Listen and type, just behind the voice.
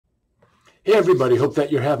Hey everybody, hope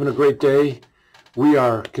that you're having a great day. We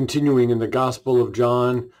are continuing in the Gospel of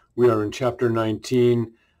John. We are in chapter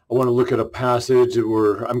 19. I want to look at a passage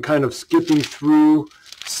where I'm kind of skipping through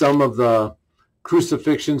some of the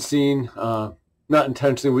crucifixion scene. Not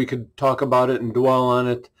intentionally, we could talk about it and dwell on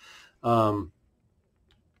it. But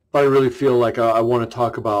I really feel like I want to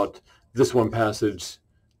talk about this one passage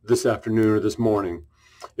this afternoon or this morning.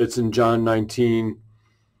 It's in John 19.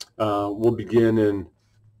 We'll begin in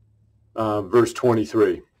verse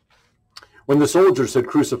 23. When the soldiers had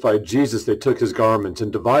crucified Jesus, they took his garments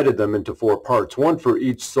and divided them into 4 parts, one for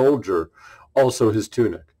each soldier, also his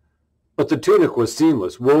tunic. But the tunic was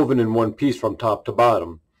seamless, woven in one piece from top to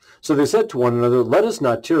bottom. So they said to one another, "Let us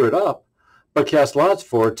not tear it up, but cast lots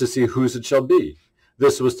for it to see whose it shall be."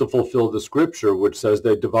 This was to fulfill the scripture which says,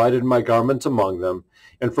 "They divided my garments among them,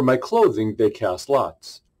 and for my clothing they cast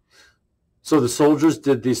lots." So the soldiers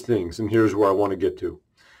did these things, and here's where I want to get to.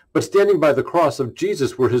 But standing by the cross of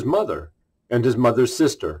Jesus were his mother and his mother's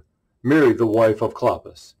sister, Mary the wife of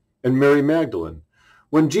Clopas, and Mary Magdalene.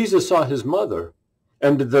 When Jesus saw his mother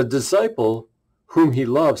and the disciple whom he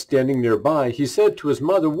loved standing nearby, he said to his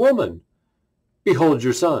mother, "Woman, behold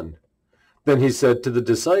your son." Then he said to the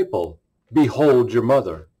disciple, "Behold your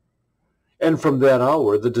mother." And from that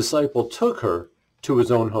hour the disciple took her to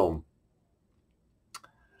his own home.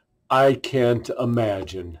 I can't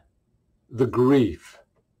imagine the grief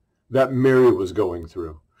that Mary was going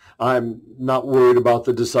through. I'm not worried about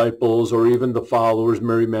the disciples or even the followers,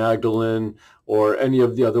 Mary Magdalene or any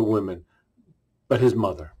of the other women, but his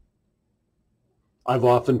mother. I've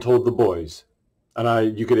often told the boys,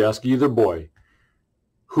 and you could ask either boy,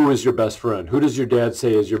 who is your best friend? Who does your dad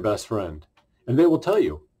say is your best friend? And they will tell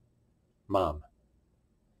you, Mom.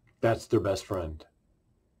 That's their best friend.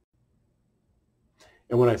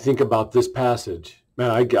 And when I think about this passage, man,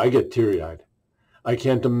 I get teary-eyed. I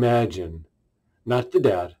can't imagine, not the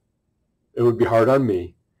dad, it would be hard on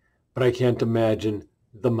me, but I can't imagine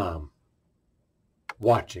the mom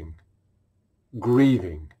watching,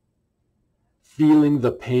 grieving, feeling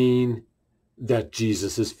the pain that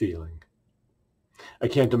Jesus is feeling. I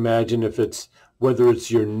can't imagine whether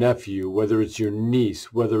it's your nephew, whether it's your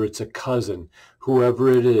niece, whether it's a cousin, whoever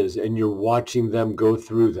it is, and you're watching them go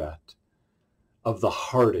through that, of the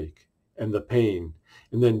heartache and the pain.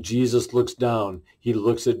 And then Jesus looks down, he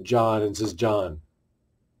looks at John and says, "John,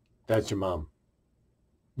 that's your mom.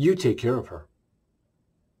 You take care of her."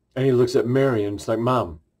 And he looks at Mary and it's like,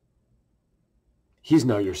 "Mom, he's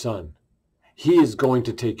now your son. He is going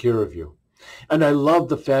to take care of you." And I love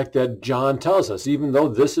the fact that John tells us, even though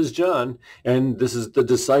this is John, and this is the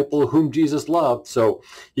disciple whom Jesus loved, so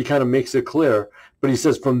he kind of makes it clear, but he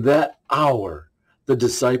says from that hour, the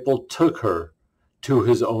disciple took her to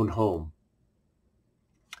his own home.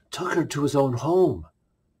 Took her to his own home.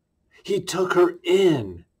 He took her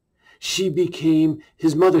in. She became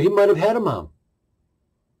his mother. He might have had a mom.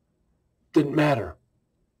 Didn't matter.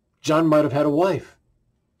 John might have had a wife.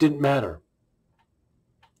 Didn't matter.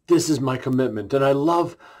 This is my commitment. And I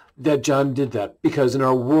love that John did that, because in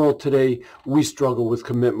our world today, we struggle with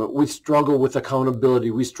commitment. We struggle with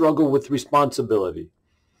accountability. We struggle with responsibility.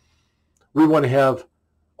 We want to have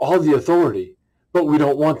all the authority, but we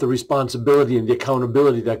don't want the responsibility and the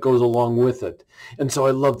accountability that goes along with it. And so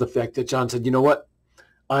I love the fact that John said, "You know what?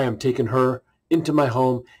 I am taking her into my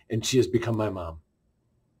home, and she has become my mom."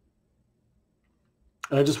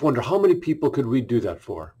 And I just wonder, how many people could we do that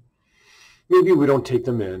for? Maybe we don't take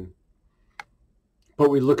them in, but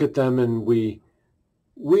we look at them and we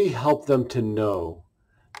help them to know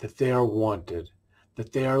that they are wanted,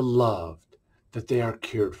 that they are loved, that they are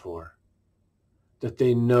cared for, that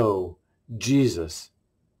they know Jesus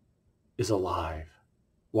is alive.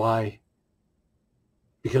 Why?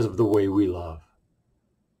 Because of the way we love.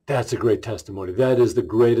 That's a great testimony. That is the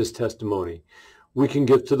greatest testimony we can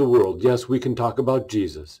give to the world. Yes, we can talk about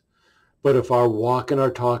Jesus, but if our walk and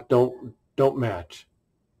our talk don't match,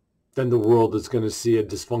 then the world is going to see a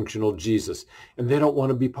dysfunctional Jesus, and they don't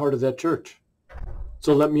want to be part of that church.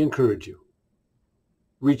 So let me encourage you.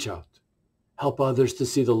 Reach out. Help others to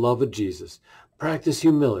see the love of Jesus. Practice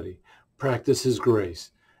humility. Practice his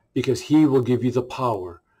grace, because he will give you the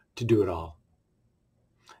power to do it all.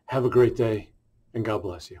 Have a great day, and God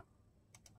bless you.